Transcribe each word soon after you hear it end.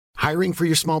Hiring for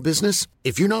your small business?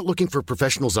 If you're not looking for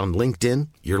professionals on LinkedIn,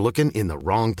 you're looking in the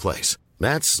wrong place.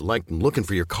 That's like looking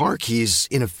for your car keys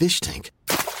in a fish tank.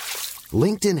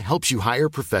 LinkedIn helps you hire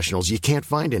professionals you can't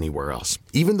find anywhere else,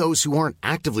 even those who aren't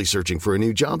actively searching for a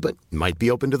new job but might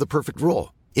be open to the perfect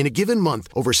role. In a given month,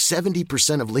 over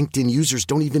 70% of LinkedIn users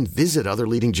don't even visit other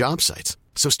leading job sites.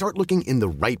 So start looking in the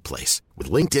right place.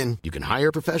 With LinkedIn, you can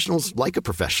hire professionals like a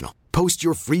professional. Post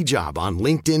your free job on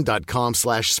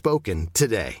linkedin.com/spoken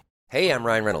today. Hey, I'm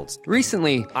Ryan Reynolds.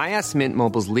 Recently, I asked Mint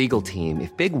Mobile's legal team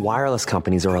if big wireless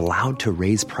companies are allowed to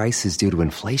raise prices due to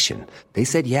inflation. They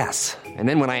said yes. And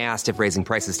then when I asked if raising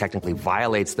prices technically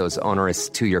violates those onerous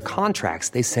two-year contracts,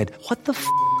 they said, "What the f***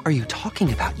 are you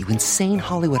talking about, you insane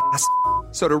Hollywood ass?"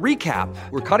 So to recap,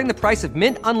 we're cutting the price of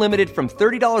Mint Unlimited from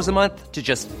 $30 a month to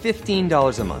just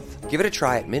 $15 a month. Give it a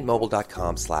try at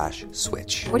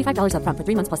mintmobile.com/switch. $45 up front for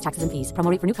 3 months plus taxes and fees.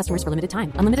 Promo rate for new customers for limited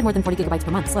time. Unlimited more than 40 gigabytes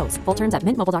per month. Slows full terms at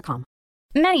mintmobile.com.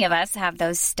 Many of us have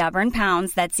those stubborn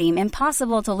pounds that seem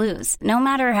impossible to lose, no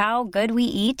matter how good we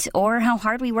eat or how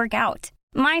hard we work out.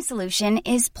 My solution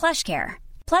is PlushCare.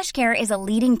 PlushCare is a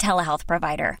leading telehealth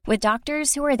provider with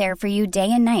doctors who are there for you day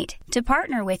and night to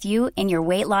partner with you in your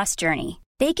weight loss journey.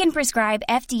 They can prescribe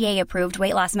FDA-approved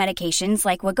weight loss medications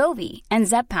like Wegovy and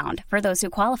Zepbound for those who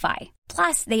qualify.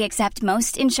 Plus, they accept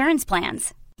most insurance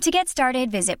plans. To get started,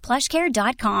 visit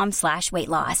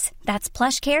plushcare.com/weightloss. That's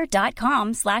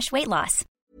plushcare.com/weightloss.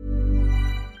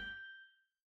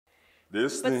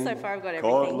 This But thing so far I've got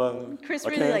called everything. love. Chris I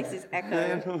really can't- likes his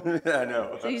echo. Yeah, I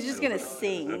know. So he's just going to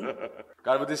sing.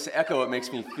 God, with this echo, it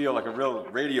makes me feel like a real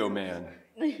radio man.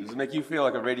 Does it make you feel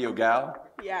like a radio gal?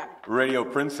 Yeah. Radio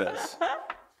princess?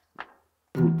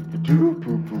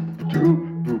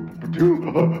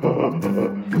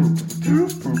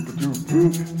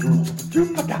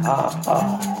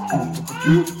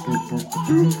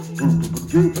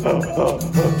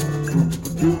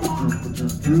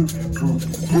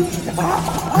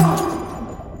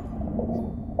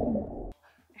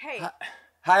 Hey,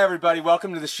 Hi, everybody.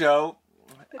 Welcome to the show.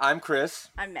 I'm Chris.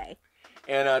 I'm May.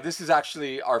 And this is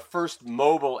actually our first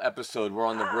mobile episode. We're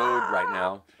on the road right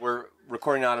now. We're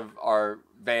recording out of our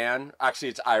van. Actually,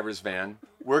 it's Ira's van.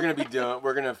 We're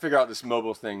gonna figure out this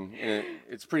mobile thing. And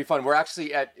it's pretty fun. We're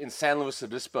actually in San Luis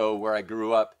Obispo, where I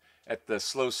grew up, at the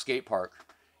Slow Skate Park.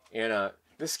 And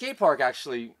the skate park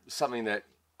actually is something that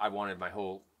I wanted my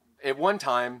whole. At one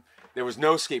time, there was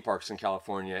no skate parks in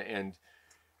California, and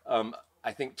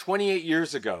I think 28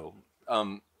 years ago,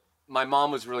 my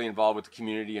mom was really involved with the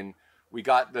community, and we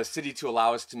got the city to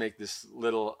allow us to make this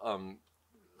little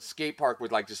skate park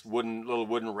with like just little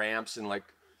wooden ramps and like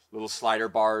little slider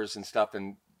bars and stuff.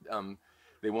 And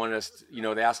they wanted us,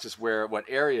 they asked us what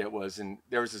area it was. And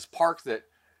there was this park that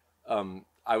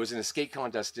I was in a skate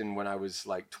contest in when I was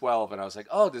like 12. And I was like,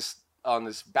 oh, this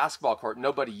basketball court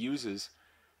nobody uses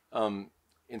in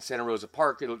Santa Rosa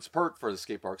Park. It's perfect for the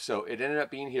skate park. So it ended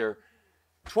up being here.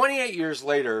 28 years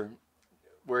later,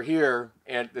 we're here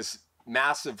at this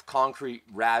massive concrete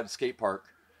rad skate park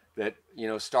that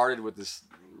started with this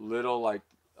little like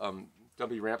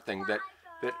W ramp thing that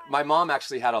my mom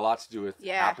actually had a lot to do with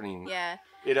happening. Yeah.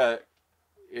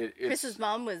 Chris's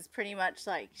mom was pretty much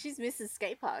like, she's Mrs.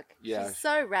 Skate Park. Yeah. She's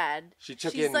so rad.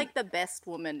 She's like the best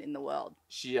woman in the world.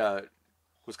 She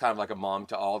was kind of like a mom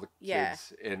to all the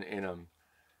kids, Yeah. and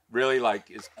really like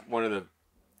is one of the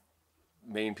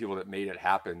main people that made it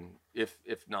happen. If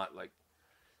not like.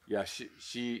 Yeah,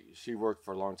 she worked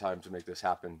for a long time to make this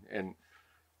happen, and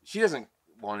she doesn't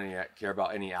care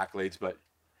about any accolades, but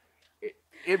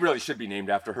it really should be named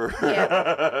after her.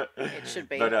 Yeah, it should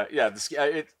be. But I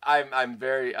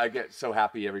get so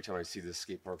happy every time I see this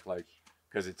skate park, like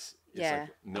because it's like $1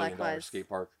 million likewise. skate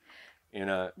park,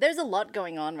 and There's a lot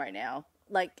going on right now,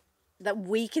 like that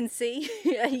we can see.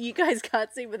 You guys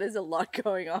can't see, but there's a lot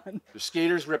going on. the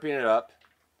skaters ripping it up.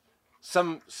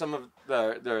 Some of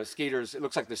the skaters, it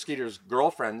looks like the skaters'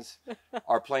 girlfriends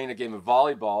are playing a game of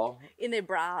volleyball. In their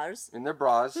bras. In their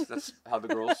bras. That's how the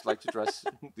girls like to dress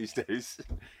these days.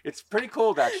 It's pretty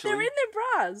cold, actually. They're in their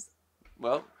bras.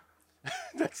 Well,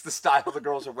 that's the style the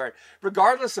girls are wearing,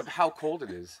 regardless of how cold it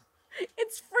is.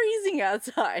 It's freezing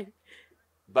outside.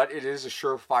 But it is a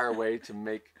surefire way to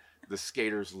make the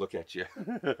skaters look at you.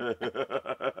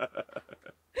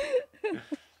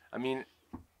 I mean,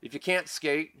 if you can't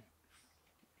skate,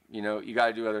 you got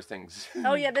to do other things.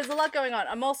 Oh, yeah, there's a lot going on.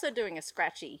 I'm also doing a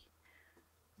scratchy.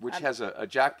 Which has a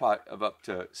jackpot of up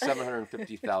to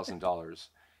 $750,000.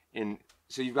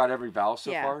 So you've got every vowel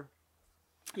so far?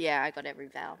 Yeah, I got every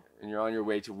vowel. And you're on your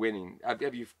way to winning.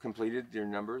 Have you completed your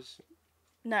numbers?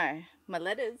 No, my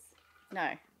letters.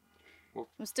 No, Well,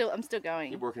 I'm still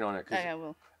going. Keep working on it. 'Cause Okay, I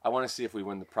will. I want to see if we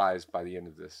win the prize by the end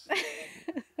of this.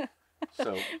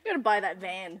 So I'm gonna buy that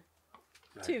van.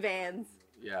 Right. 2 vans.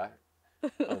 Yeah.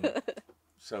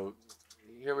 So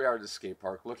here we are at the skate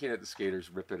park, looking at the skaters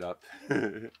rip it up.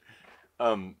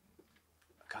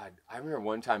 God, I remember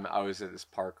one time I was at this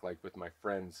park like with my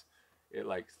friends at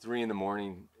like 3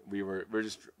 a.m. We were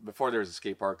just before there was a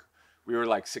skate park. We were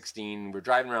like 16. We're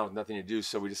driving around with nothing to do,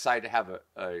 so we decided to have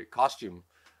a costume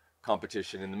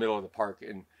competition in the middle of the park,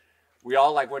 and we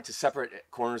all like went to separate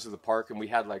corners of the park, and we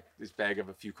had like this bag of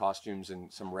a few costumes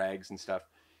and some rags and stuff,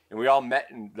 and we all met,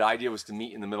 and the idea was to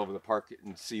meet in the middle of the park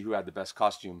and see who had the best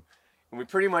costume, and we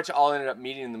pretty much all ended up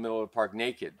meeting in the middle of the park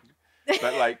naked,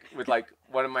 but like with like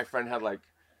one of my friend had like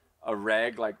a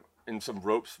rag like and some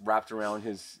ropes wrapped around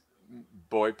his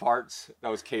boy parts. That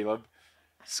was Caleb.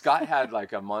 Scott had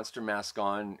like a monster mask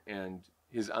on and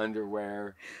his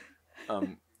underwear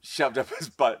shoved up his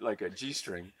butt like a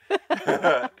G-string.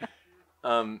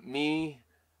 Me,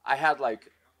 I had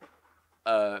like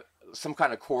some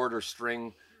kind of cord or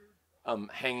string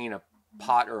hanging a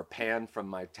pot or a pan from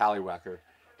my tallywhacker.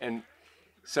 And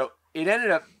so it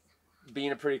ended up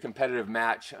being a pretty competitive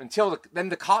match until then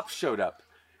the cops showed up.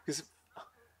 Because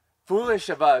foolish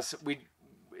of us,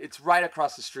 it's right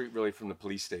across the street really from the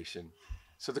police station.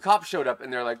 So the cops showed up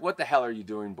and they're like, "What the hell are you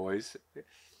doing, boys?"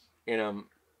 And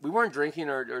we weren't drinking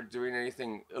or doing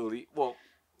anything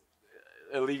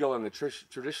illegal in the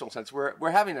traditional sense.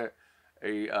 We're having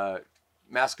a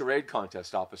masquerade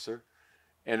contest, officer,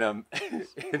 and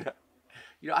and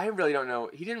I really don't know.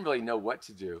 He didn't really know what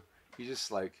to do. He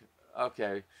just like,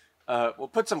 okay, we'll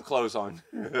put some clothes on,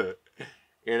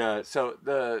 and so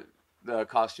the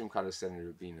costume contest ended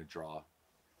up being a draw.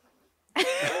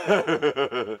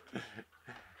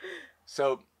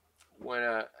 So when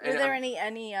were there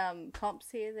any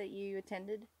comps here that you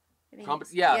attended?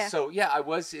 Yeah, so I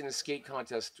was in a skate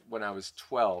contest when I was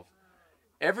 12.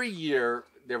 Every year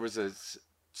there was a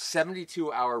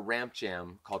 72-hour ramp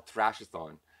jam called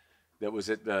Thrashathon that was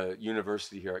at the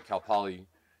university here at Cal Poly,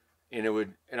 and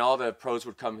all the pros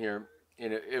would come here,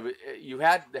 and there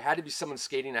had to be someone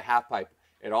skating a half pipe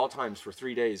at all times for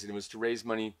 3 days, and it was to raise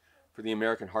money for the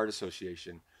American Heart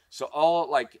Association. So all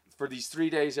like for these 3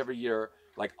 days every year,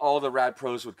 like all the rad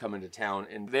pros would come into town,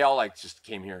 and they all like just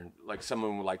came here, and like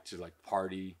someone would like to like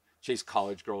party, chase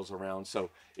college girls around. So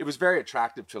it was very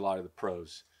attractive to a lot of the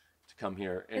pros to come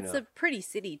here. And, it's a pretty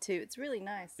city too. It's really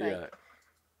nice. Like, yeah,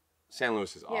 San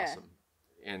Luis is awesome,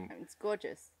 and it's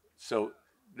gorgeous. So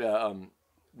the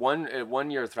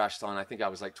one year Thrashathon, I think I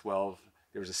was like 12.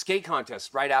 There was a skate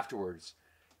contest right afterwards,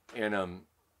 and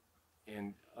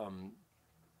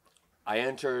I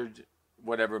entered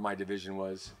whatever my division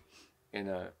was, and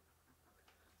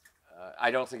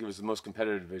I don't think it was the most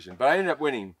competitive division, but I ended up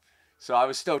winning. So I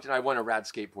was stoked, and I won a rad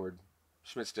skateboard,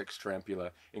 Schmidt Sticks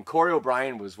Tarampula, and Corey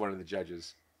O'Brien was one of the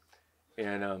judges,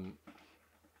 and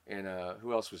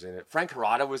who else was in it? Frank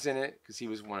Harada was in it because he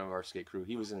was one of our skate crew.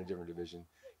 He was in a different division.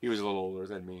 He was a little older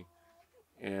than me,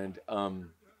 and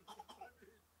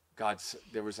God,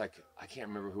 there was like I can't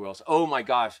remember who else. Oh my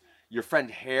gosh. Your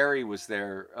friend Harry was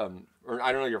there, or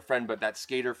I don't know your friend, but that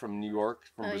skater from New York,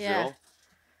 from Brazil.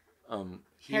 Yeah.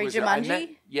 He Harry was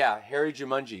Jumanji? Harry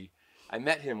Jumanji. I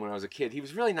met him when I was a kid. He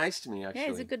was really nice to me, actually. Yeah,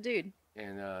 he's a good dude.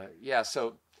 And that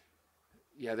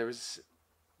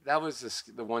was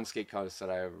the one skate contest that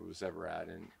I was ever at,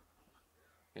 and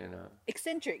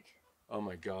Eccentric. Oh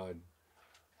my God.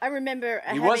 I remember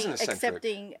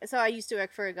accepting. So I used to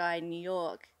work for a guy in New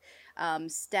York,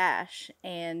 Stash,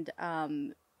 and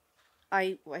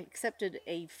I accepted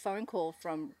a phone call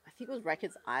from, I think it was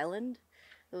Rikers Island.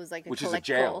 It was like a collect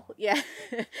call. Yeah.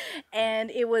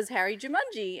 And it was Harry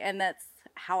Jumanji. And that's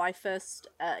how I first,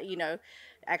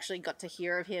 actually got to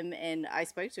hear of him, and I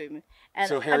spoke to him. And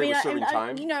so Harry was serving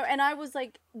time? And I was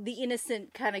like the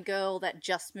innocent kind of girl that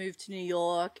just moved to New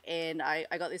York, and I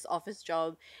got this office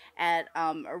job at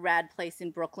a rad place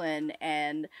in Brooklyn,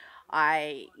 and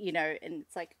and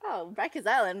it's like, oh, Rikers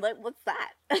Island, like, what's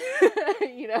that?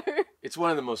 It's one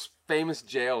of the most famous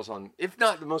jails if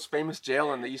not the most famous jail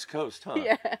on the East Coast, huh?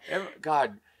 Yeah.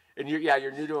 God, and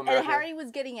you're new to America. And Harry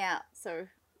was getting out, so.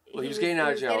 Well, he was getting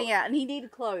out of jail. Getting out, and he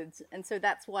needed clothes, and so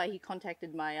that's why he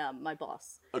contacted my my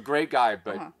boss. A great guy,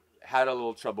 but had a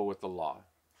little trouble with the law.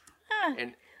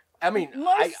 And I mean,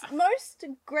 most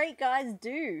great guys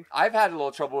do. I've had a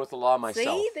little trouble with the law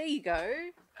myself. See, there you go.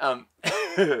 And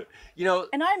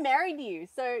I married you,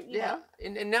 so you know.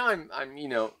 And now I'm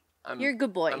you're a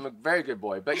good boy. I'm a very good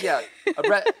boy, but yeah,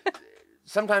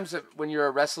 sometimes when you're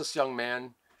a restless young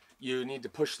man, you need to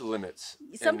push the limits.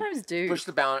 You sometimes do. Push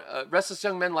the restless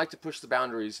young men like to push the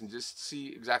boundaries and just see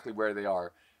exactly where they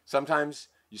are. Sometimes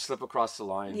You slip across the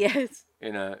line. Yes.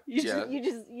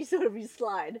 You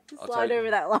slide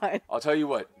over that line. I'll tell you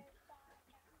what.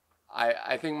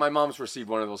 I think my mom's received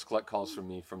one of those collect calls from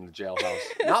me from the jailhouse.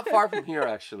 Not far from here,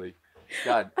 actually.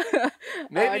 God,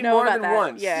 maybe more than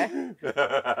once. Yeah.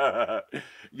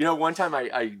 One time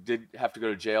I did have to go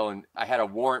to jail, and I had a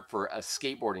warrant for a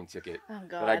skateboarding ticket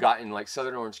that I got in like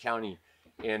Southern Orange County,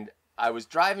 and I was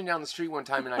driving down the street one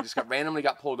time, and I just randomly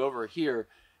got pulled over here,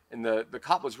 and the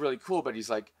cop was really cool, but he's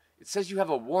like, it says you have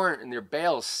a warrant, and your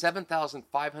bail is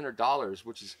 $7,500,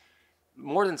 which is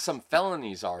more than some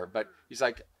felonies are. But he's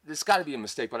like, this got to be a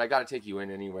mistake, but I got to take you in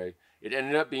anyway. It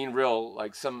ended up being real,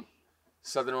 like some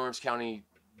Southern Orange County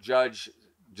judge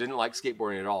didn't like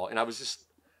skateboarding at all. And I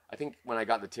think when I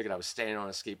got the ticket, I was standing on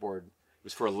a skateboard. It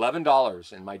was for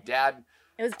 $11, and my dad...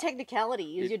 It was a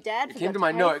technicality. It was your dad. It came to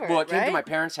my to my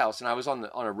parents' house, and I was on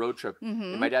a road trip,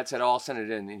 and my dad said, "Oh, I'll send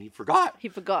it in," and he forgot.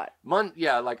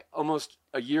 Like almost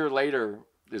a year later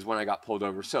is when I got pulled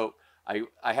over. So I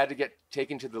had to get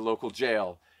taken to the local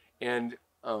jail, and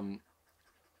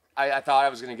I thought I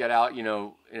was going to get out, in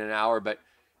an hour, but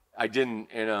I didn't,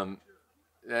 and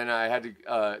then I had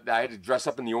to dress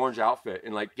up in the orange outfit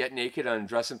and like get naked and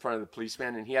undress in front of the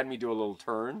policeman, and he had me do a little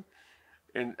turn,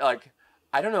 and like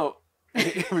I don't know.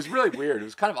 It was really weird. It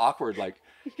was kind of awkward. Like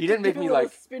he didn't make me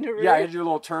like, I had to do a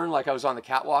little turn like I was on the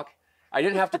catwalk. I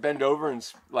didn't have to bend over and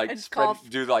like spread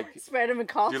him and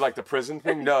cough. Do like the prison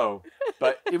thing. No,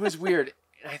 but it was weird.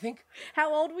 And I think.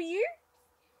 How old were you?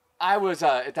 I was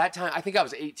at that time. I think I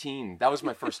was 18. That was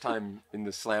my first time in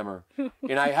the slammer,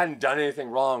 and I hadn't done anything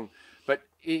wrong. But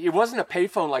it wasn't a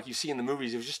payphone like you see in the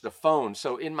movies. It was just a phone.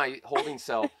 So in my holding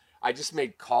cell, I just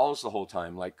made calls the whole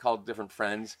time, like called different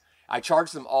friends. I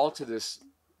charged them all to this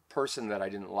person that I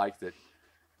didn't like that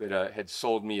had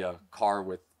sold me a car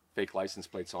with fake license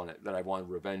plates on it that I wanted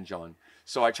revenge on.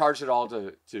 So I charged it all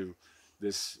to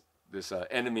this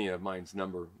enemy of mine's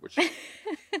number, which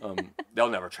they'll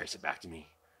never trace it back to me.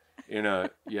 There's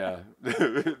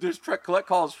collect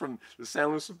calls from the San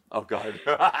Luis. Oh God.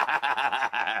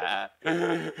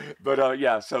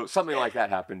 But so something like that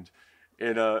happened,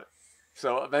 and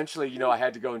so eventually, I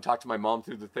had to go and talk to my mom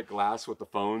through the thick glass with the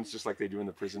phones, just like they do in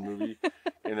the prison movie.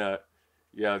 And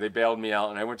they bailed me out,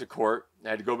 and I went to court. I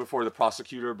had to go before the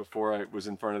prosecutor before I was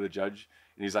in front of the judge.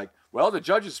 And he's like, well, the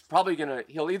judge is probably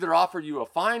he'll either offer you a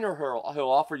fine or he'll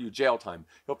offer you jail time.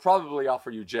 He'll probably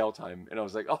offer you jail time. And I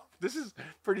was like, oh, this is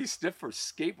pretty stiff for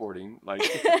skateboarding, like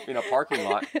in a parking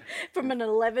lot. From an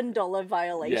 $11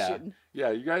 violation.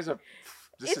 Yeah, you guys are...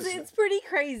 It's pretty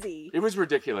crazy. It was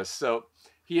ridiculous. So...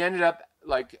 He ended up,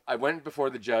 like, I went before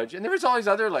the judge, and there was all these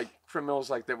other, like, criminals,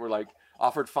 like, that were, like,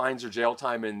 offered fines or jail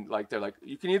time, and, like, they're like,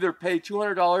 you can either pay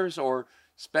 $200 or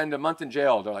spend a month in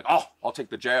jail. They're like, oh, I'll take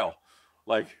the jail.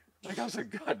 Like I was like,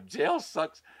 God, jail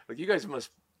sucks. Like, you guys must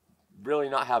really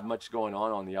not have much going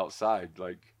on the outside.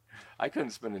 Like, I couldn't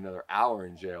spend another hour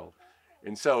in jail.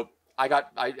 And so I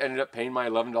ended up paying my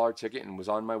 $11 ticket and was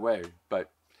on my way.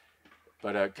 But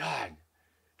God,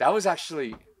 that was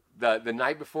actually... The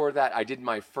night before that, I did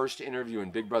my first interview in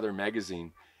Big Brother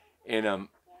magazine, and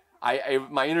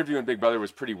my interview in Big Brother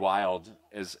was pretty wild.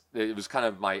 As it was kind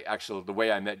of the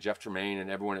way I met Jeff Tremaine and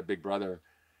everyone at Big Brother,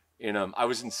 and I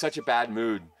was in such a bad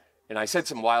mood, and I said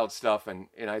some wild stuff, and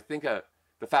I think the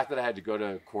fact that I had to go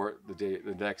to court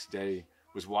the next day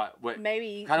was what made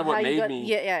me how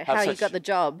you got the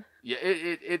job. Yeah,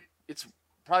 it's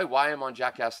probably why I'm on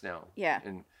Jackass now. Yeah,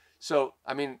 and so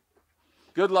I mean.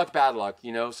 Good luck, bad luck.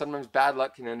 Sometimes bad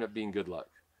luck can end up being good luck.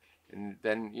 And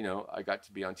then, I got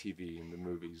to be on TV and the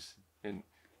movies. And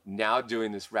now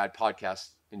doing this rad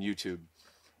podcast and YouTube.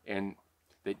 And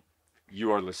that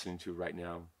you are listening to right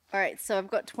now. All right, so I've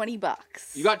got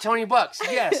 $20. You got $20,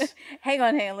 yes. Hang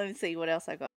on. Let me see what else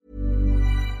I got.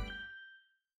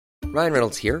 Ryan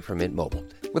Reynolds here from Mint Mobile.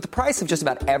 With the price of just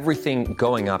about everything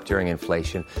going up during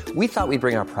inflation, we thought we'd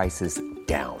bring our prices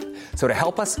down. So to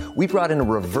help us, we brought in a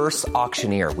reverse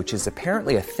auctioneer, which is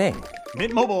apparently a thing.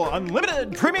 Mint Mobile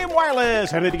Unlimited Premium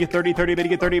Wireless. How to get 30, 30, bit to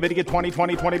get 30, bit to get 20,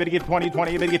 20, 20, bit to get 20,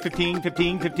 20, bit to get 15,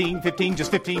 15, 15, 15,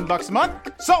 just $15 a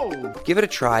month? Sold! Give it a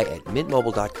try at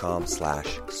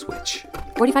mintmobile.com/switch.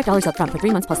 $45 up front for 3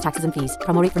 months plus taxes and fees.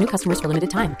 Promo rate for new customers for limited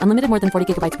time. Unlimited more than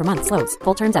 40 gigabytes per month. Slows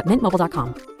full terms at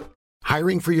mintmobile.com.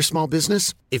 Hiring for your small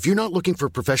business? If you're not looking for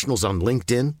professionals on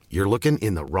LinkedIn, you're looking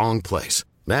in the wrong place.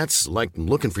 That's like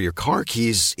looking for your car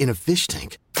keys in a fish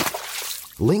tank.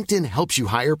 LinkedIn helps you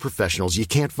hire professionals you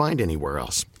can't find anywhere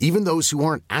else, even those who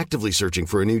aren't actively searching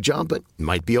for a new job but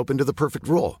might be open to the perfect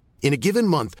role. In a given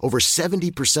month, over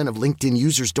 70% of LinkedIn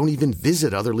users don't even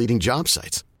visit other leading job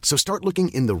sites. So start looking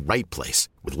in the right place.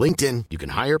 With LinkedIn, you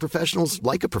can hire professionals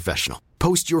like a professional.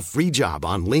 Post your free job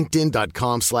on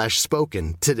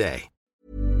linkedin.com/spoken today.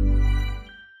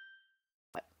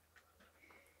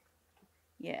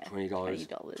 Yeah. $20.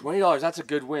 $20, that's a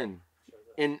good win.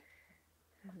 And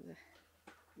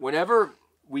whenever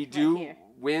we do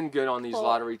win good on these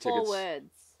lottery tickets, 4 words.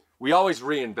 we always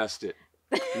reinvest it.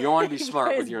 You want to be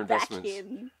smart with your investments.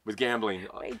 With gambling.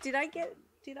 Wait, did I get?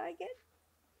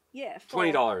 Yeah, 4.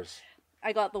 $20.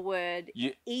 I got the word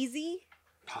easy,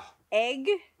 egg,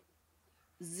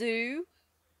 zoo,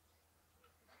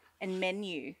 and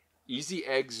menu. Easy,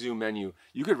 egg, zoo, menu.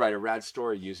 You could write a rad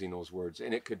story using those words,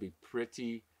 and it could be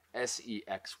pretty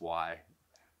SEXY.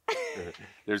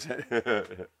 There's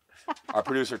our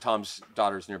producer Tom's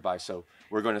daughter's nearby, so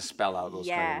we're going to spell out those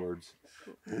kind of words.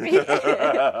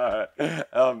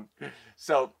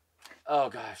 Oh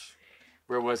gosh,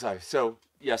 where was I? So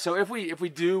if we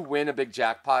do win a big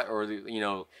jackpot or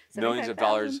millions of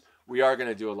dollars, we are going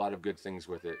to do a lot of good things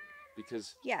with it,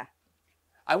 because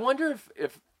I wonder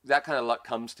if that kind of luck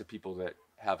comes to people that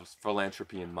have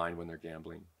philanthropy in mind when they're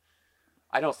gambling.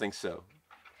 I don't think so.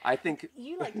 I think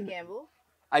you like to gamble.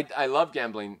 I love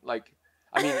gambling. Like,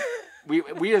 I mean,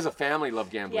 we as a family love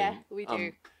gambling. Yeah, we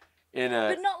do.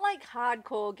 But not like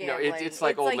hardcore gambling. No, it's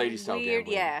like old lady style weird,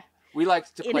 gambling. Yeah. We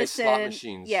like to play slot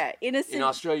machines. Yeah, innocent. In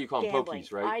Australia, you call them gambling.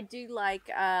 pokies, right? I do like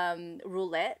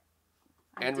roulette.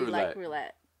 I do like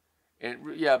roulette. And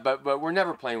but we're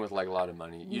never playing with like a lot of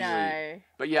money. Usually. No.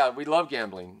 But yeah, we love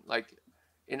gambling. Like,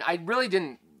 and I really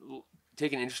didn't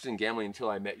take an interest in gambling until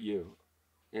I met you.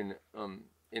 And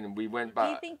we went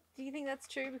by. Do you think that's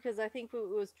true? Because I think it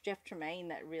was Jeff Tremaine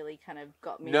that really kind of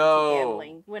got me into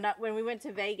gambling. When we went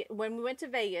to Vegas,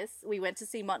 we went to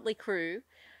see Motley Crue.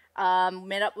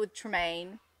 Met up with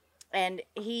Tremaine, and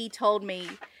he told me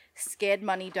scared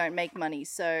money don't make money,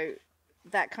 so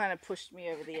that kind of pushed me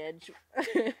over the edge.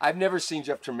 I've never seen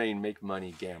Jeff Tremaine make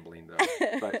money gambling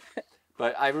though,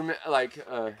 but I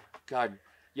remember God,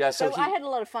 yeah. So I had a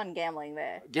lot of fun gambling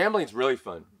there. Gambling's really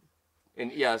fun,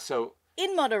 and so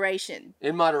in moderation.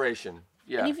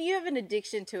 Yeah. And if you have an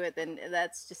addiction to it, then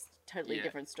that's just a totally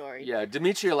different story. Yeah,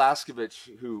 Dmitry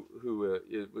Alaskovich, who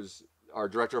was our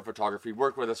director of photography,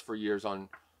 worked with us for years on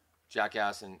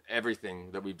Jackass and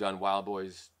everything that we've done, Wild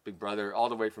Boys, Big Brother, all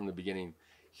the way from the beginning.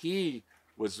 He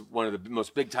was one of the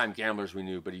most big-time gamblers we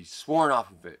knew, but he's sworn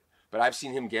off of it. But I've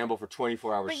seen him gamble for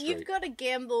 24 hours straight. But you've got to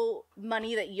gamble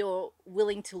money that you're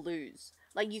willing to lose.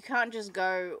 Like, you can't just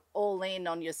go all in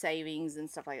on your savings and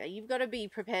stuff like that. You've got to be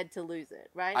prepared to lose it,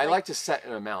 right? I like to set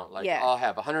an amount. Like, I'll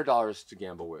have $100 to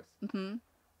gamble with. Mm-hmm.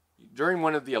 During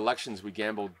one of the elections, we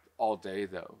gambled all day,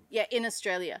 though. Yeah, in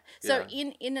Australia. So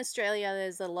in Australia,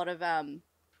 there's a lot of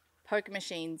poker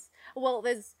machines. Well,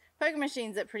 there's poker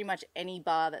machines at pretty much any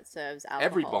bar that serves alcohol.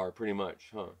 Every bar, pretty much,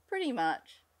 huh? Pretty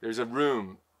much. There's a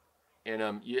room,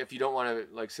 and if you don't want to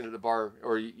like sit at the bar,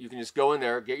 or you can just go in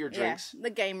there, get your drinks. Yeah,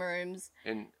 the game rooms.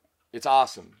 And it's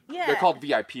awesome. Yeah. They're called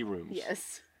VIP rooms.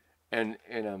 Yes. And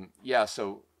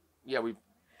we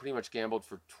pretty much gambled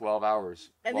for 12 hours.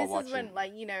 And while this watching. is when,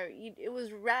 like, it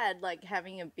was rad, like,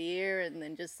 having a beer and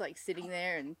then just, like, sitting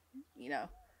there and,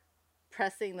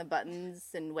 pressing the buttons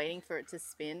and waiting for it to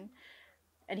spin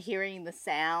and hearing the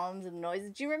sounds and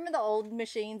noises. Do you remember the old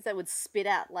machines that would spit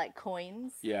out, like,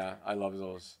 coins? Yeah, I love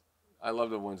those. I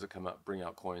love the ones that bring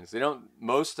out coins.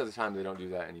 Most of the time, they don't do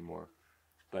that anymore.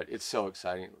 But it's so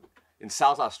exciting. In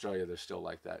South Australia, they're still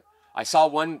like that. I saw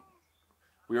one.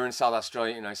 We were in South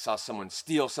Australia, and I saw someone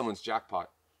steal someone's jackpot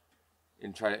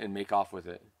and try to make off with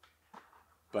it.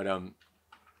 But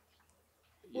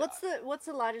what's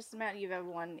the largest amount you've ever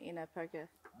won in a poker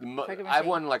machine? I've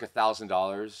won like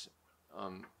 $1,000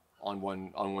 on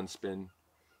one spin.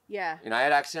 Yeah. And I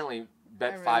had accidentally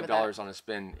bet $5 on a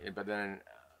spin, but then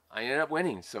I ended up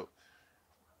winning. So,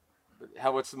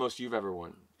 what's the most you've ever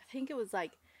won? I think it was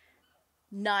like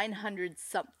 900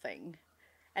 something.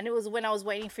 And it was when I was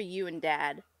waiting for you and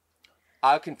Dad.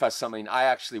 I'll confess something. I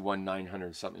actually won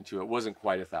 900 something too. It wasn't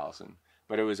quite 1,000,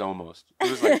 but it was almost. It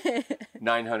was like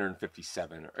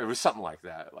 957. It was something like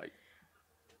that. Like.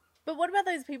 But what about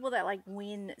those people that like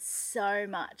win so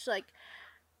much? Like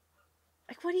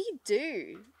what do you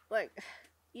do? Like,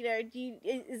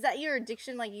 is that your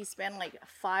addiction? Like you spend like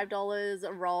 $5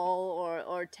 a roll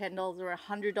or $10 or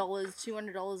 $100,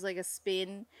 $200 like a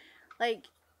spin, like.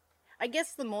 I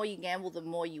guess the more you gamble, the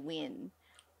more you win.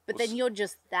 But then you're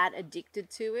just that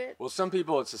addicted to it. Well, some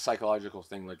people, it's a psychological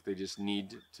thing. Like, they just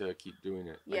need to keep doing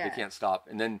it. Like, they can't stop.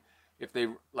 And then if they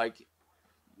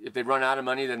run out of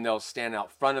money, then they'll stand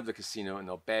out front of the casino and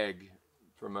they'll beg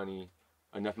for money,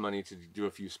 enough money to do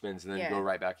a few spins and then go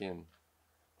right back in.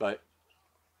 But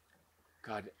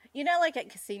God. You know, like at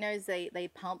casinos, they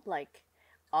pump like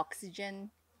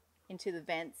oxygen into the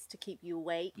vents to keep you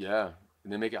awake. Yeah,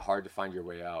 and they make it hard to find your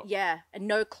way out. Yeah, and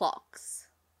no clocks.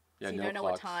 Yeah, so you no don't know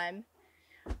clocks. what time.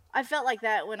 I felt like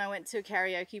that when I went to a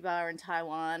karaoke bar in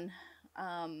Taiwan.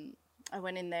 I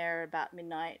went in there about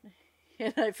midnight,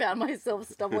 and I found myself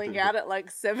stumbling out at like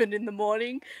 7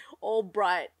 a.m, all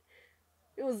bright.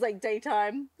 It was like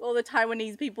daytime. All the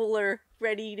Taiwanese people are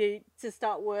ready to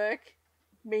start work.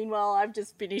 Meanwhile, I've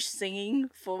just finished singing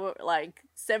for like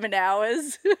 7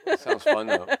 hours. Sounds fun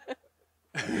though.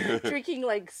 Drinking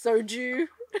like soju.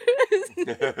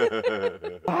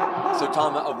 So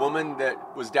Tom, a woman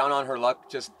that was down on her luck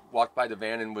just walked by the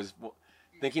van and was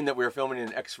thinking that we were filming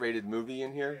an X-rated movie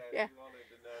in here. Yeah.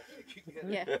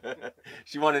 Yeah.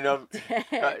 She wanted to know.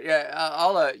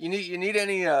 I'll. You need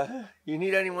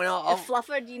anyone else? A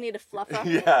fluffer? Do you need a fluffer?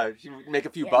 Yeah, she would make a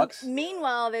few bucks.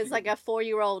 Meanwhile, there's like a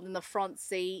 4-year-old in the front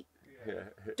seat.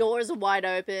 Doors are wide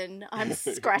open. I'm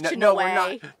scratching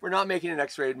away. We're not making an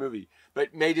X-rated movie.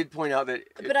 But May did point out that.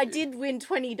 But I did win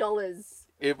 $20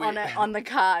 on the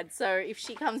card. So if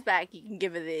she comes back, you can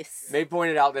give her this. May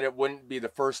pointed out that it wouldn't be the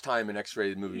first time an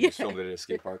X-rated movie was filmed at a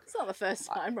skate park. It's not the first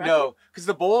time, right? No, because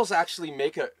the bowls actually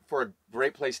make for a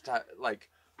great place to like.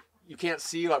 You can't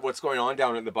see like what's going on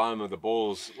down at the bottom of the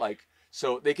bowls, like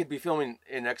so they could be filming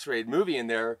an X-rated movie in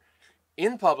there,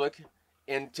 in public,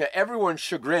 and to everyone's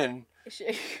chagrin.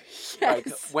 Yes. Like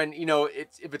when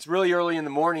if it's really early in the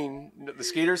morning, the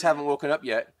skaters haven't woken up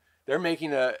yet. They're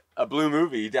making a blue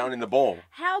movie down in the bowl.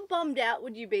 How bummed out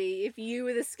would you be if you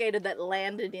were the skater that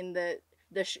landed in the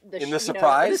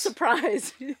surprise? The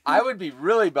surprise. I would be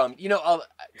really bummed. God.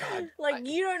 Like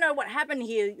you don't know what happened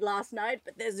here last night,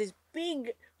 but there's this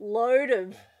big load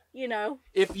of,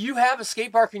 If you have a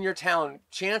skate park in your town,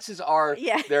 chances are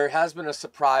there has been a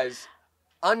surprise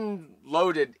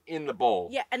unloaded in the bowl.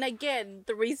 Yeah, and again,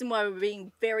 the reason why we're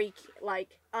being very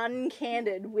like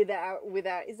uncandid with our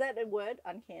is that a word?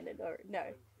 Uncandid or no?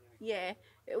 Yeah,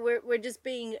 we're just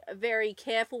being very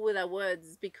careful with our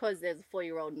words because there's a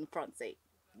 4-year-old in the front seat.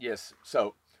 Yes,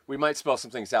 so we might spell some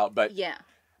things out, but yeah.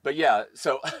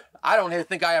 So I don't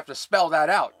think I have to spell that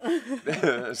out.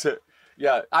 So,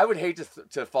 yeah, I would hate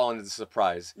to fall into the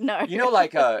surprise. No,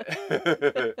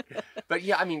 but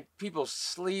yeah, I mean, people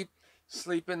sleep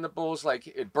in the bowls, like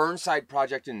at Burnside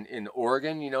Project in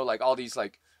Oregon, like all these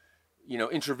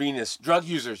intravenous drug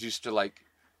users used to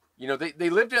they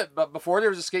lived but before there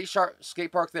was a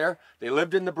skate park there, they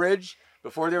lived in the bridge.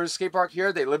 Before there was a skate park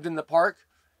here, they lived in the park,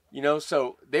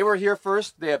 so they were here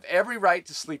first. They have every right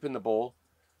to sleep in the bowl.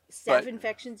 Staph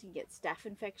infections, you can get staph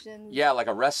infections. Yeah, like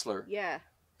a wrestler. Yeah.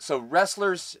 So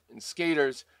wrestlers and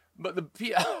skaters, but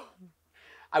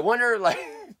I wonder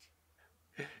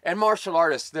and martial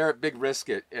artists, they're at big risk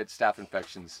at staph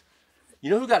infections. You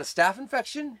know who got a staph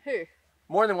infection? Who?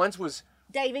 More than once was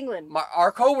Dave England.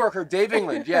 Our coworker, Dave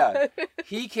England. Yeah,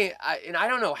 he can't, and I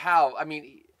don't know how. I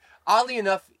mean, oddly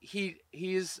enough,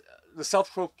 he's the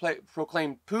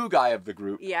self-proclaimed poo guy of the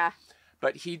group. Yeah.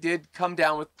 But he did come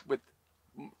down with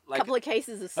like a couple of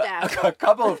cases of staph. A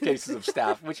couple of cases of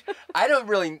staph, which I don't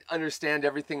really understand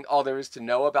all there is to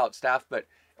know about staph,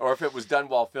 or if it was done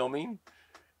while filming.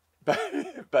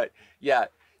 But yeah,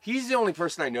 he's the only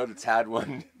person I know that's had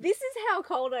one. This is how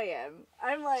cold I am.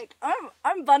 I'm like,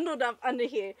 I'm bundled up under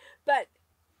here. But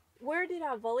where did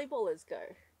our volleyballers go?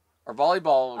 Our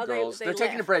volleyball girls, they're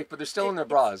taking a break, but they're still in their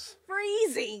bras.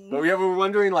 Freezing. But we were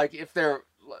wondering if they're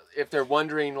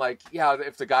wondering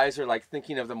if the guys are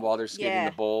thinking of them while they're skating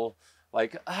the bowl.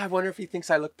 I wonder if he thinks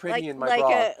I look pretty in my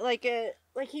bra. Like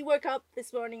he woke up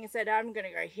this morning and said, I'm gonna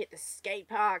go hit the skate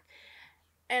park.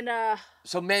 And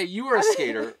so May, you were a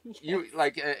skater. Yes. You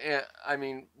I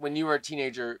mean, when you were a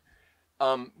teenager,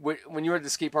 when you were at the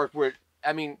skate park, the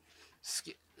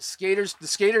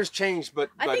skaters changed, but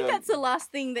I think that's the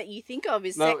last thing that you think of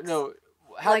is sex. No.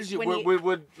 How did you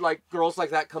would girls like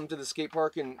that come to the skate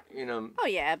park and Oh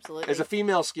yeah, absolutely. As a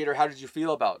female skater, how did you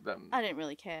feel about them? I didn't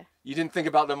really care. You didn't think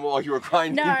about them while you were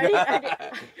grinding? No, I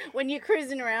didn't. When you're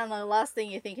cruising around, the last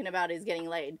thing you're thinking about is getting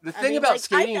laid. The thing about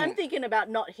skating, I'm thinking about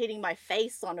not hitting my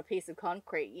face on a piece of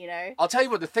concrete. I'll tell you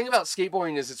what. The thing about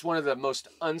skateboarding is it's one of the most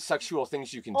unsexual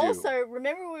things you can do. Also,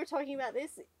 remember we were talking about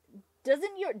this. Don't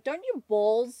your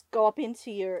balls go up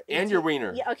into your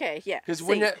wiener? Yeah. Okay. Yeah. Because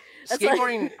when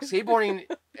skateboarding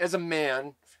as a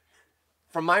man,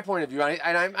 from my point of view, and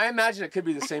I imagine it could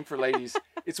be the same for ladies.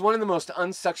 It's one of the most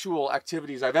unsexual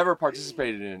activities I've ever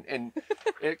participated in, and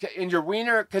in your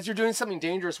wiener, because you're doing something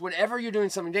dangerous. Whenever you're doing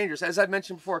something dangerous, as I've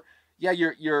mentioned before, yeah,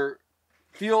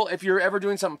 if you're ever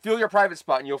doing something, feel your private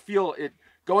spot, and you'll feel it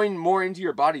going more into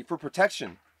your body for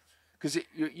protection. Because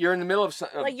you're in the middle of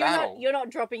like battle. You're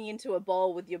not dropping into a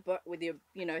bowl with your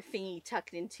thingy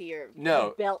tucked into your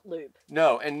belt loop.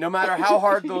 No, and no matter how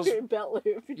hard those your belt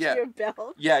loop into your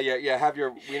belt. Yeah. Have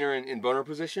your wiener in boner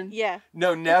position. Yeah.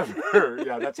 No, never.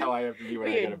 Yeah, that's how I have to be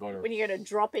when I get a boner. When you're gonna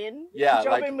drop in. Yeah,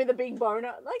 drop in with a big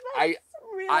boner. Like that's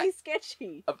really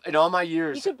sketchy. In all my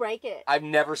years, you could break it. I've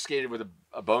never skated with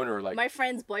a boner. Like my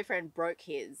friend's boyfriend broke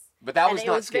his. But that was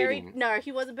not skating. No,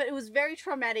 he wasn't. But it was very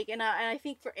traumatic, and I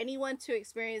think for anyone to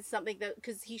experience something that,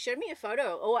 because he showed me a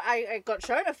photo, or I got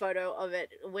shown a photo of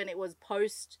it when it was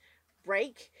post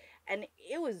break, and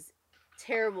it was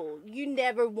terrible. You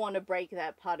never want to break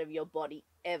that part of your body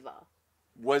ever.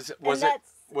 Was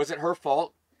it her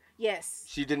fault? Yes.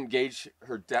 She didn't gauge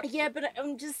her depth. Yeah, but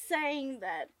I'm just saying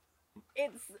that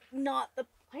it's not the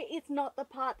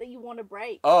part that you want to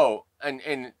break. Oh,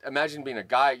 and imagine being a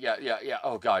guy. Yeah.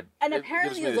 Oh, God. And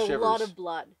apparently there's a lot of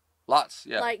blood. Lots,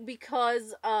 yeah. Like,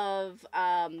 because of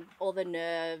all the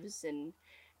nerves and...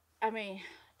 I mean,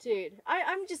 dude,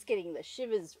 I'm just getting the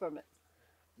shivers from it.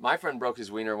 My friend broke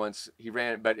his wiener once. He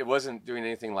ran, but it wasn't doing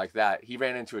anything like that. He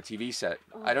ran into a TV set.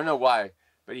 Oh. I don't know why,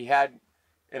 but he had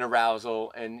an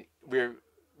arousal, and we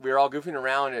were all goofing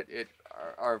around at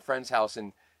our friend's house,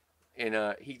 and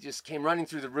he just came running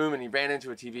through the room, and he ran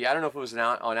into a TV. I don't know if it was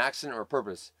on accident or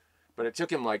purpose, but it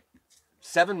took him like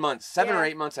 7 months, or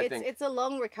 8 months, I think. It's a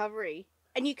long recovery,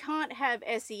 and you can't have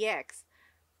sex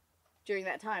during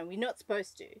that time. We're not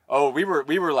supposed to. Oh, we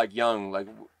were like young, like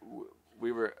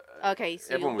we were. Okay,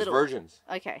 so everyone was virgins.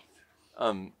 Okay.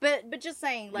 But just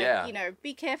saying, like,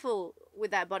 be careful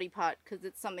with that body part, because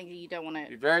it's something that you don't want to.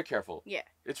 Be very careful. Yeah.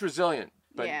 It's resilient,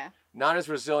 but not as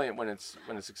resilient when it's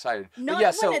excited. Not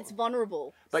when it's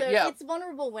vulnerable. But it's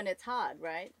vulnerable when it's hard,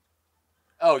 right?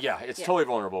 Oh yeah, it's totally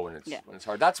vulnerable when it's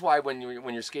hard. That's why when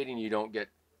you're skating, you don't get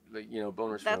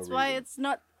boners. That's why it's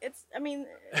not. I mean,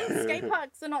 skate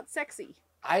parks are not sexy.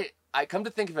 I come to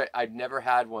think of it, I've never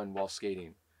had one while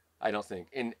skating. I don't think,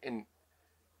 and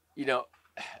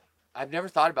I've never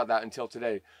thought about that until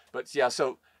today. But yeah,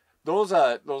 so those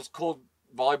cold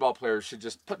volleyball players should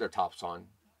just put their tops on.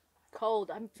 Cold,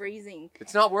 I'm freezing.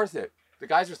 It's not worth it. The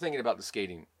guys are thinking about the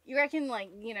skating. You reckon, like,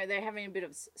 they're having a bit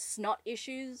of snot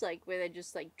issues, like where they're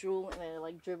just like they're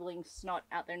like dribbling snot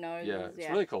out their nose. Yeah, it's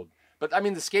really cold. But I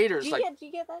mean, the skaters do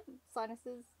you get that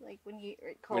sinuses like when you're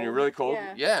cold? When you're really cold,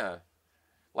 yeah.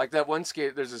 Like that one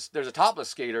skater. There's a topless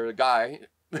skater, a guy.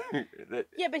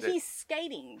 He's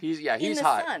skating. He's in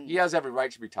hot. The sun. He has every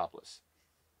right to be topless,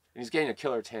 and he's getting a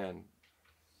killer tan.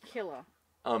 Killer.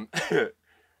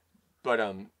 But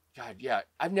God, yeah,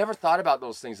 I've never thought about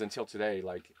those things until today.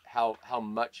 Like how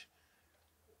much,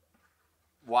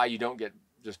 why you don't get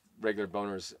just regular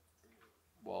boners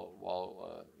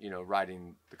while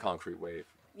riding the concrete wave.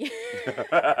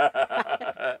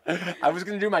 I was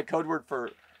gonna do my code word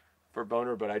for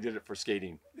boner, but I did it for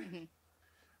skating.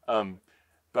 Mm-hmm.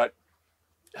 But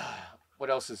what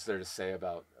else is there to say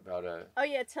about Oh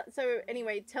yeah. So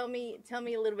anyway, tell me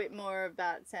a little bit more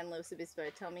about San Luis Obispo.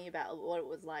 Tell me about what it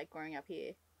was like growing up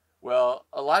here. Well,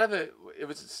 a lot of it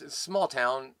was a small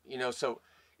town, so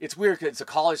it's weird because it's a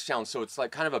college town, so it's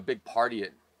like kind of a big party.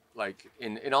 When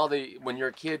you're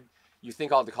a kid, you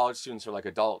think all the college students are like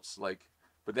adults,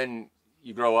 but then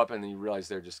you grow up and then you realize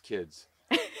they're just kids.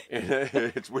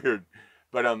 It's weird,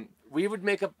 but we would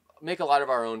make a lot of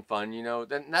our own fun,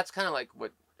 Then that's kind of like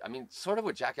sort of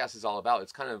what Jackass is all about.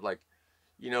 It's kind of like,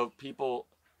 people,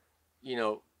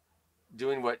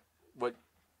 doing what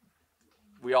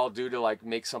we all do to like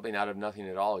make something out of nothing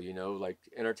at all, like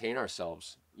entertain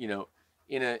ourselves, in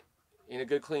a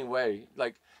good, clean way.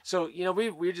 Like, so,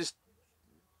 we just,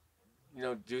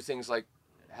 do things like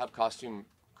have costume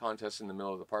contests in the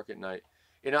middle of the park at night.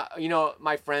 And,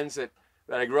 my friends that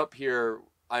I grew up here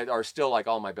are still like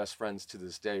all my best friends to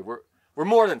this day. We're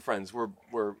more than friends. We're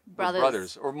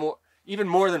brothers, or more, even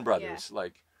more than brothers. Yeah.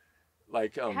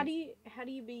 Like how do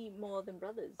you be more than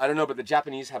brothers? I don't know, but the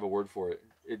Japanese have a word for it.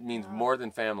 It means more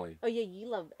than family. Oh yeah, you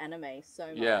love anime so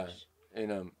much. Yeah,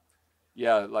 and you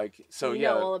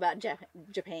know all about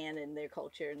Japan and their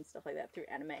culture and stuff like that through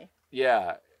anime.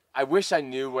 Yeah, I wish I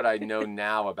knew what I know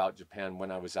now about Japan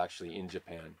when I was actually in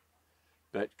Japan,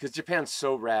 but because Japan's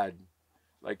so rad,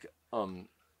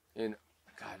 and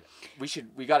God,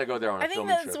 we got to go there on a filming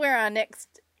trip. I think that's where our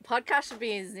next podcast should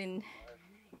be, is in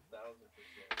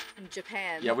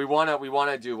Japan. Yeah, we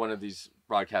wanna do one of these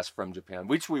broadcasts from Japan,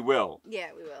 which we will. Yeah,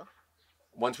 we will.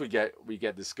 Once we get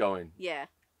this going. Yeah.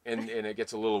 And it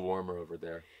gets a little warmer over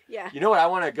there. Yeah. You know what? I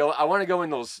want to go in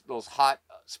those hot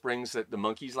springs that the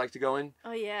monkeys like to go in.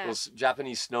 Oh yeah. Those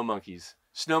Japanese snow monkeys,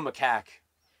 snow macaque.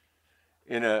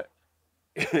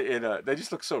 and they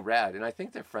just look so rad, and I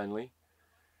think they're friendly,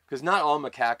 because not all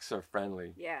macaques are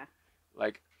friendly. Yeah.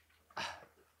 Like,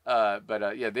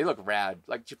 but yeah, they look rad.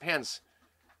 Like Japan's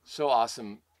so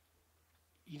awesome.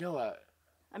 You know,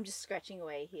 I'm just scratching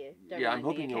away here. Yeah, I'm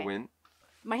hoping you'll win.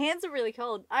 My hands are really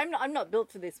cold. I'm not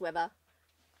built for this weather.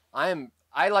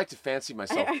 I like to fancy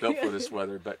myself built for this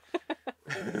weather, but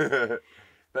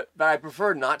but I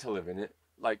prefer not to live in it.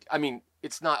 Like, I mean,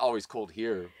 it's not always cold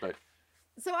here, but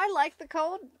so I like the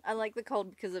cold. I like the cold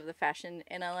because of the fashion,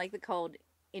 and I like the cold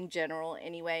in general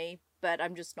anyway, but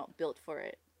I'm just not built for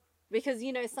it. Because,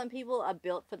 you know, some people are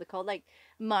built for the cold. Like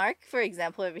Mark, for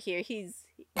example, over here, he's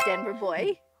Denver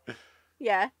boy.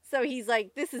 Yeah, so he's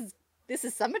like, this is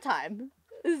summertime.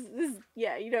 This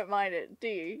yeah, you don't mind it, do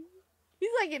you? He's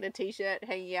like in a t-shirt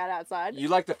hanging out outside. You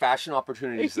like the fashion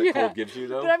opportunities that cold gives you,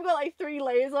 though? But I've got like 3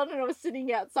 layers on, and I was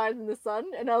sitting outside in the sun,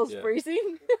 and I was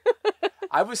freezing.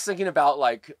 I was thinking about,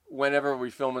 like, whenever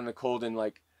we film in the cold, and,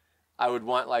 like, I would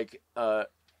want, like a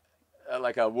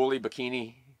woolly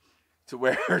bikini to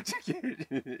wear.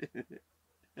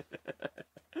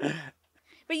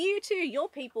 But you too, you're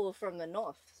people from the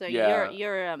north, so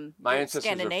you're my ancestors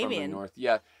Scandinavian. are from the north.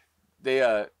 Yeah,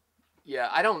 they yeah,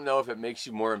 I don't know if it makes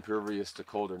you more impervious to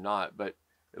cold or not, but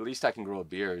at least I can grow a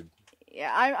beard.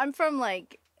 Yeah, I'm from,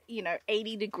 like, you know,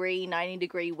 80 degree, 90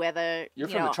 degree weather. You're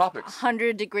from the tropics.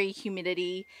 100 degree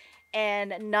humidity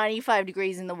and 95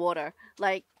 degrees in the water.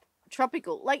 Like,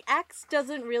 tropical. Like, Axe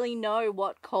doesn't really know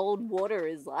what cold water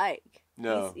is like.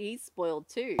 No. He's spoiled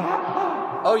too.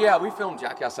 Oh yeah, we filmed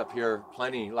Jackass up here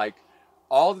plenty. Like,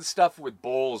 all the stuff with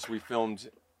bowls we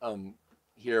filmed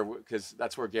here, because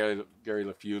that's where Gary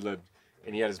LeFew lived,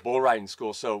 and he had his bull riding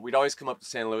school. So we'd always come up to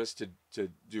San Luis to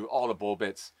do all the bull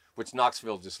bits, which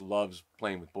Knoxville just loves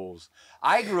playing with bulls.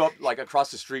 I grew up like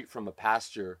across the street from a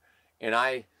pasture, and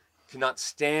I cannot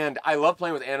stand. I love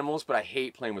playing with animals, but I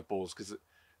hate playing with bulls because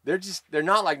they're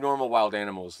not like normal wild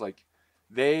animals. Like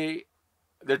they're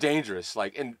dangerous.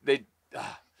 Like, and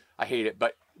I hate it,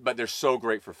 but they're so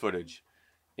great for footage,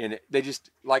 and they just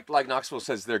like Knoxville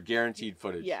says, they're guaranteed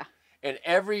footage. Yeah. And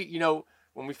you know,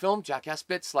 when we film Jackass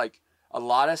bits, like a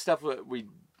lot of stuff we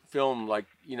film, like,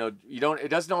 you know, it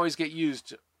doesn't always get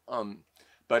used.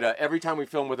 But every time we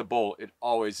film with a bull, it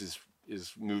always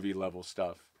is movie level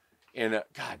stuff. And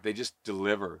God, they just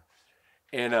deliver.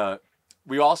 And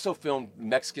we also filmed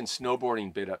Mexican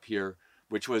snowboarding bit up here,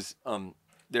 which was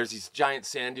there's these giant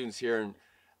sand dunes here,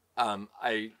 and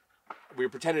we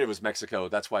pretended it was Mexico.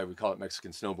 That's why we call it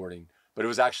Mexican snowboarding. But it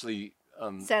was actually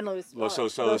San Luis, Los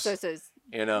Osos,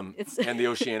 and and the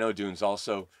Oceano dunes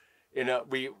also. And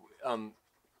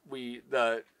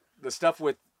the stuff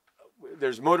with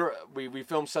there's motor. We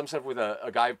filmed some stuff with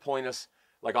a guy pulling us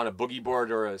like on a boogie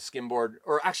board or a skim board,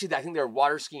 or actually I think they're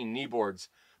water skiing knee boards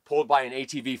pulled by an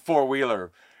ATV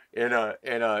 4-wheeler and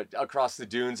across the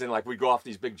dunes, and like we go off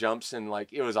these big jumps, and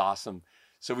like it was awesome.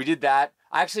 So we did that.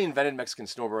 I actually invented Mexican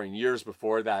snowboarding years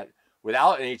before that,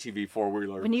 without an ATV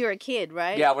 4-wheeler. When you were a kid,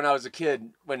 right? Yeah, when I was a kid.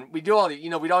 When we do all the, you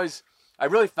know, I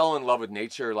really fell in love with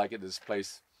nature, like at this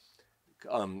place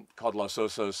called Los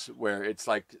Osos, where it's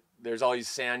like, there's all these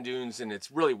sand dunes, and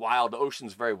it's really wild. The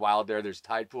ocean's very wild there. There's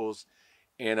tide pools.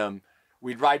 And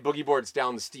we'd ride boogie boards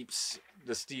down the steep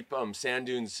sand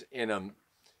dunes and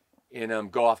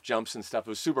go off jumps and stuff.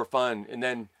 It was super fun. And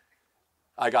then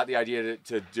I got the idea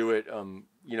to do it,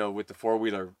 you know, with the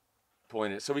 4-wheeler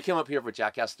pulling it. So we came up here for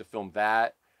Jackass to film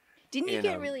that. Didn't you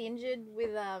get really injured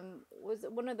with was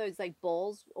it one of those like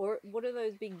balls, or what are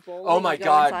those big balls? Oh my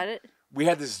God! Inside it? We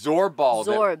had this Zorb ball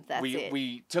that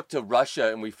we took to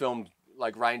Russia, and we filmed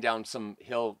like riding down some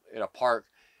hill at a park,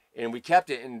 and we kept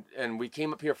it, and we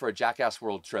came up here for a Jackass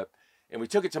World trip, and we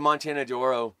took it to Montana de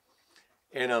Oro,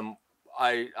 and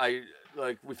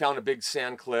we found a big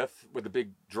sand cliff with a big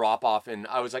drop off, and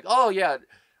I was like, oh yeah,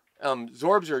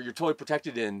 Zorbs you're totally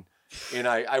protected in. And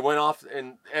I went off,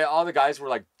 and all the guys were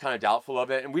like kind of doubtful of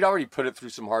it, and we'd already put it through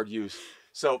some hard use.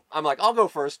 So I'm like, I'll go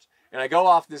first, and I go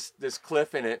off this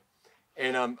cliff in it,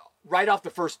 and right off the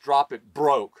first drop, it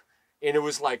broke, and it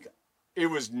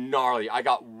was gnarly. I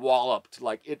got walloped,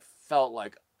 like it felt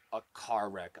like a car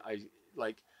wreck. I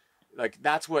like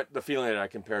that's what the feeling that I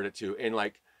compared it to, and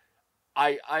like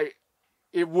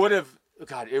it would have,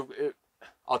 God,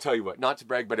 I'll tell you what, not to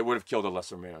brag, but it would have killed a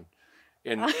lesser man.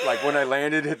 And like when I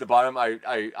landed at the bottom,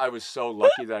 I was so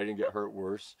lucky that I didn't get hurt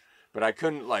worse. But I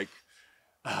couldn't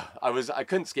I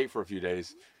couldn't skate for a few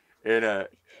days, and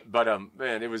but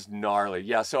man, it was gnarly.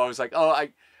 Yeah, so I was like, oh,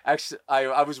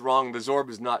 I was wrong. The Zorb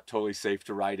is not totally safe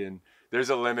to ride in. There's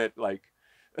a limit. Like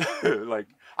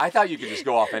I thought you could just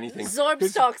go off anything. Zorb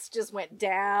stocks just went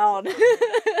down.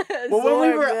 Well, when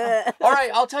we were, all right,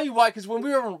 I'll tell you why. Because when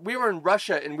we were in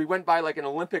Russia and we went by like an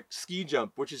Olympic ski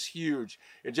jump, which is huge,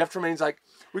 and Jeff Tremaine's like,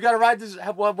 "We got to ride this.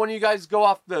 Have one of you guys go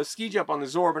off the ski jump on the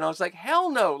Zorb?" And I was like, "Hell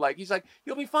no!" Like he's like,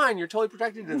 "You'll be fine. You're totally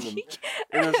protected in them."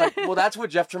 And I was like, "Well, that's what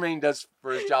Jeff Tremaine does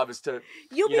for his job is to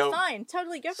You'll be fine.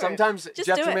 Totally go for sometimes it.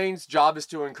 Jeff Tremaine's job is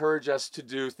to encourage us to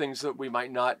do things that we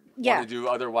might not want to do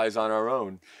otherwise on our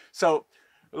own. So,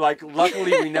 like,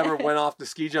 luckily we never went off the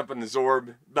ski jump in the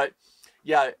Zorb. But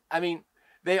yeah, I mean,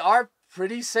 they are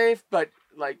pretty safe, but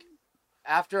like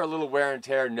after a little wear and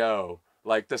tear, no.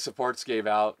 Like the supports gave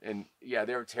out, and yeah,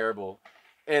 they were terrible.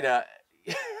 And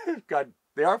God,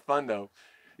 they are fun though.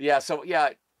 Yeah. So yeah.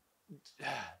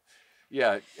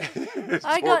 Yeah.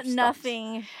 I got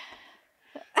nothing.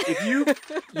 If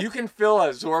you can fill a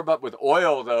Zorb up with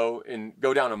oil though and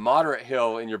go down a moderate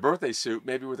hill in your birthday suit,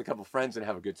 maybe with a couple friends and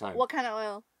have a good time. What kind of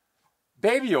oil?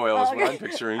 Baby oil is what I'm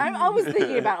picturing. I was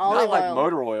thinking about olive oil. Not like oil.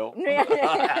 motor oil.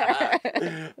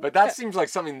 But that seems like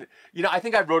something, I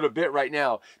think I wrote a bit right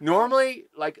now. Normally,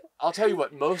 like, I'll tell you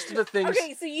what, most of the things...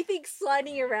 Okay, so you think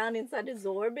sliding around inside a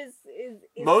Zorb is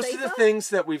most safer? of the things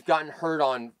that we've gotten hurt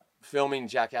on filming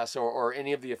Jackass or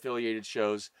any of the affiliated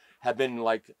shows have been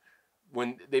like,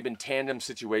 when they've been tandem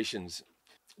situations.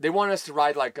 They want us to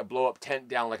ride like a blow-up tent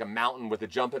down like a mountain with a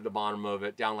jump at the bottom of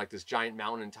it, down like this giant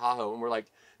mountain in Tahoe. And we're like,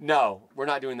 no, we're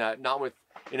not doing that. Not with,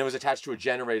 and it was attached to a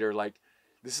generator. Like,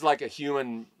 this is like a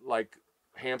human, like,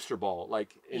 hamster ball.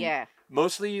 Like,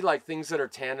 mostly like things that are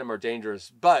tandem are dangerous.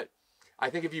 But I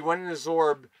think if you went in a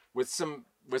Zorb with some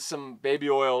baby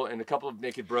oil and a couple of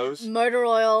naked bros. Motor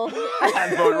oil.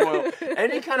 Motor oil.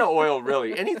 Any kind of oil,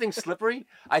 really. Anything slippery.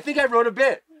 I think I wrote a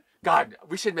bit. God,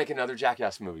 we should make another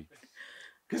Jackass movie.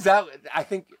 Because I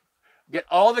think, get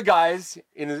all the guys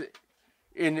in.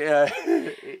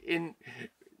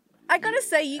 I gotta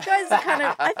say, you guys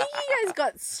are I think you guys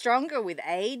got stronger with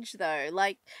age, though.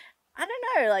 Like, I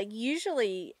don't know, like,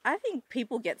 usually, I think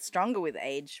people get stronger with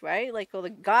age, right? Like, or the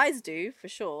guys do, for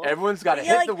sure. Everyone's got to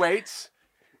hit the weights,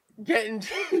 get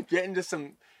into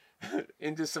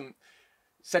some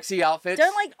sexy outfits.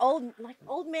 Don't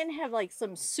old men have like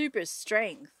some super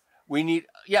strength. We need,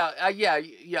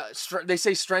 they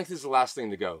say strength is the last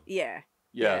thing to go. Yeah.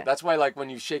 Yeah, that's why, like, when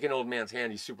you shake an old man's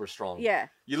hand, he's super strong. Yeah.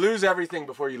 You lose everything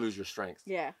before you lose your strength.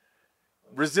 Yeah.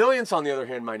 Resilience, on the other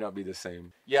hand, might not be the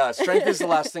same. Yeah, strength is the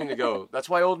last thing to go. That's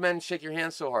why old men shake your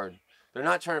hand so hard. They're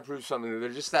not trying to prove something. They're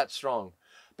just that strong.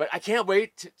 But I can't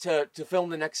wait to film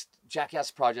the next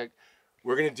Jackass project.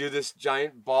 We're going to do this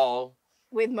giant ball.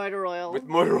 With motor oil.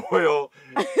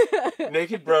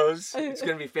 Naked bros. It's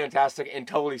going to be fantastic and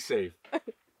totally safe.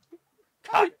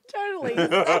 Totally safe.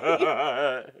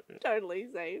 Totally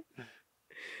safe.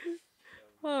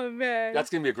 Oh, man. That's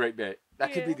going to be a great bit.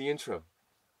 That could be the intro.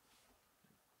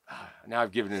 Now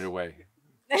I've given it away.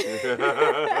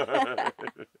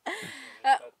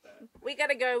 We got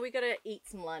to go. We got to eat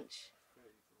some lunch.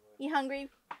 You hungry?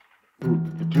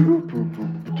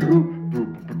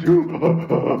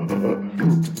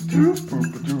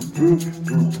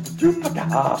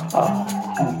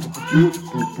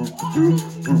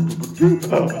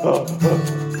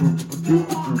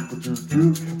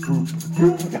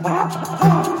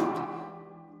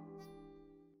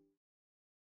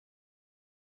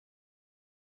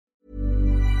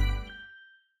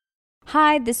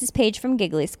 Hi, this is Paige from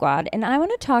Giggly Squad, and I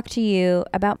want to talk to you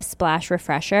about Splash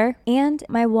Refresher and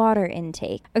my water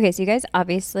intake. Okay, so you guys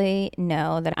obviously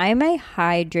know that I'm a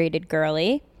hydrated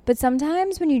girly, but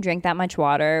sometimes when you drink that much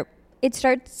water, it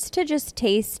starts to just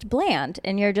taste bland,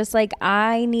 and you're just like,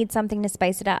 I need something to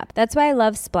spice it up. That's why I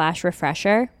love Splash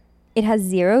Refresher. It has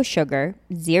 0 sugar,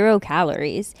 0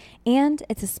 calories, and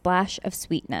it's a splash of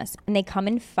sweetness. And they come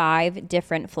in 5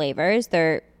 different flavors.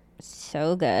 They're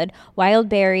so good. Wild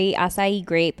berry, acai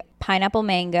grape, pineapple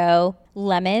mango,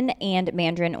 lemon, and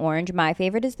mandarin orange. My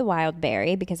favorite is the wild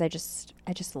berry because I just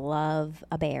love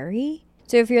a berry.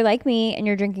 So if you're like me and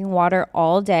you're drinking water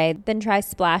all day, then try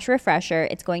Splash Refresher.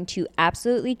 It's going to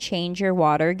absolutely change your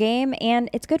water game, and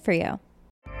it's good for you.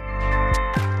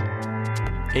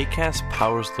 Acast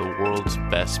powers the world's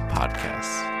best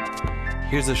podcasts.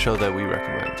 Here's a show that we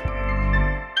recommend.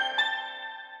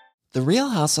 The Real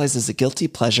Housewives is a guilty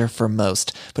pleasure for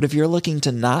most, but if you're looking to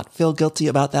not feel guilty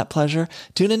about that pleasure,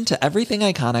 tune in to Everything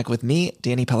Iconic with me,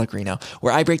 Danny Pellegrino,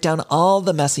 where I break down all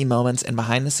the messy moments and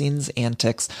behind-the-scenes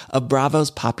antics of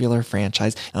Bravo's popular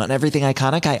franchise. And on Everything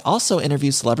Iconic, I also interview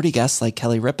celebrity guests like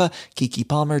Kelly Ripa, Keke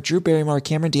Palmer, Drew Barrymore,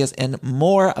 Cameron Diaz, and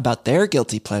more about their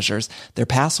guilty pleasures, their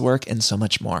past work, and so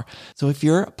much more. So if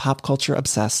you're pop culture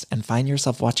obsessed and find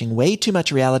yourself watching way too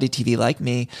much reality TV like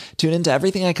me, tune in to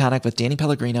Everything Iconic with Danny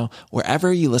Pellegrino,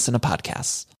 wherever you listen to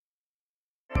podcasts.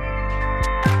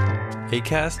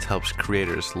 Acast helps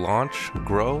creators launch,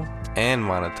 grow, and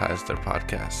monetize their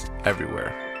podcasts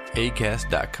everywhere.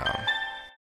 Acast.com.